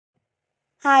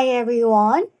Hi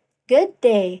everyone, good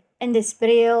day. In this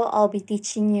video, I'll be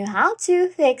teaching you how to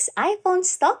fix iPhone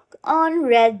stuck on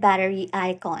red battery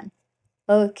icon.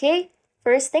 Okay,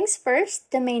 first things first,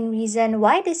 the main reason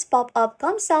why this pop-up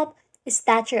comes up is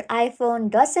that your iPhone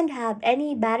doesn't have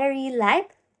any battery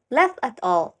life left at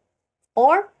all,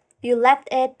 or you left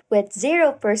it with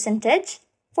 0%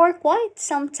 for quite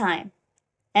some time.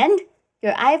 And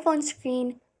your iPhone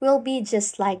screen will be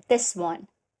just like this one.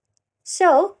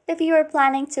 So, if you are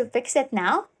planning to fix it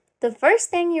now, the first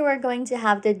thing you are going to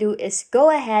have to do is go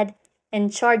ahead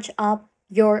and charge up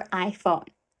your iPhone.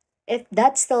 If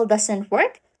that still doesn't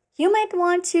work, you might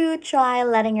want to try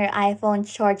letting your iPhone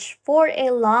charge for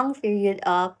a long period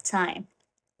of time.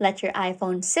 Let your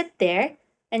iPhone sit there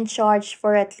and charge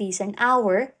for at least an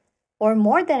hour or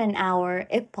more than an hour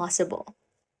if possible.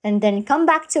 And then come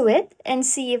back to it and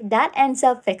see if that ends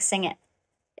up fixing it.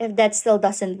 If that still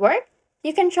doesn't work,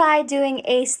 you can try doing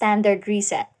a standard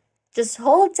reset. Just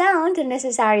hold down the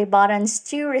necessary buttons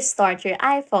to restart your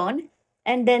iPhone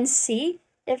and then see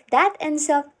if that ends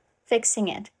up fixing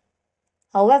it.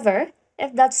 However,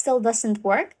 if that still doesn't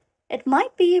work, it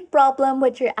might be a problem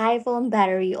with your iPhone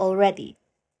battery already,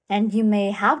 and you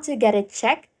may have to get it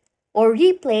checked or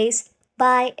replaced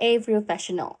by a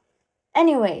professional.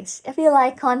 Anyways, if you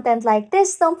like content like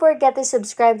this, don't forget to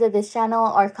subscribe to this channel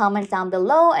or comment down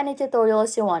below any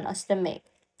tutorials you want us to make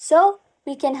so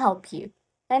we can help you.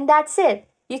 And that's it.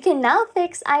 You can now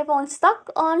fix iPhone stuck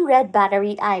on red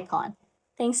battery icon.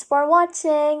 Thanks for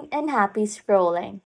watching and happy scrolling.